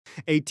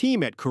A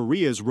team at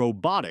Korea's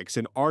Robotics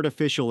and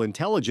Artificial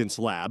Intelligence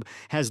Lab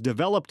has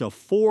developed a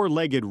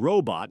four-legged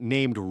robot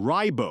named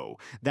Ribo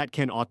that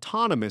can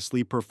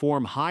autonomously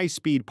perform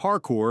high-speed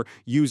parkour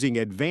using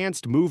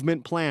advanced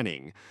movement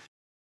planning.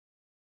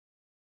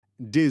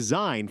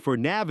 Designed for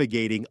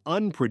navigating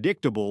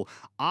unpredictable,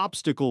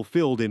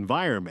 obstacle-filled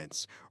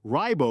environments,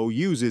 Ribo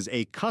uses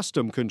a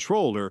custom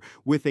controller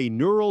with a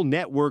neural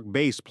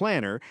network-based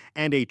planner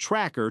and a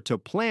tracker to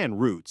plan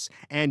routes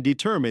and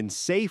determine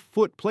safe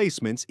foot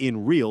placements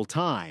in real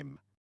time.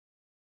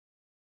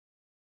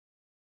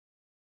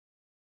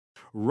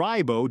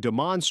 Ribo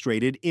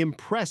demonstrated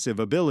impressive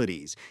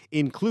abilities,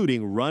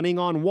 including running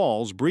on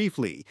walls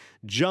briefly,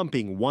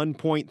 jumping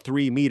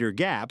 1.3-meter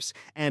gaps,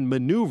 and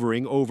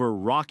maneuvering over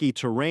rocky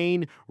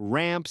terrain,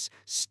 ramps,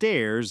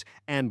 stairs,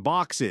 and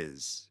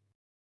boxes.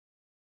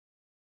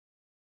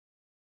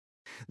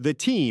 The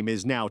team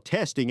is now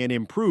testing an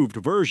improved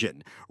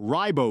version,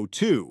 Ribo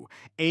 2,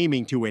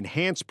 aiming to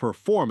enhance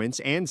performance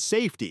and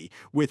safety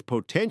with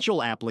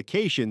potential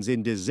applications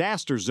in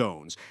disaster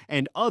zones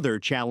and other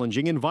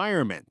challenging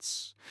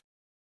environments.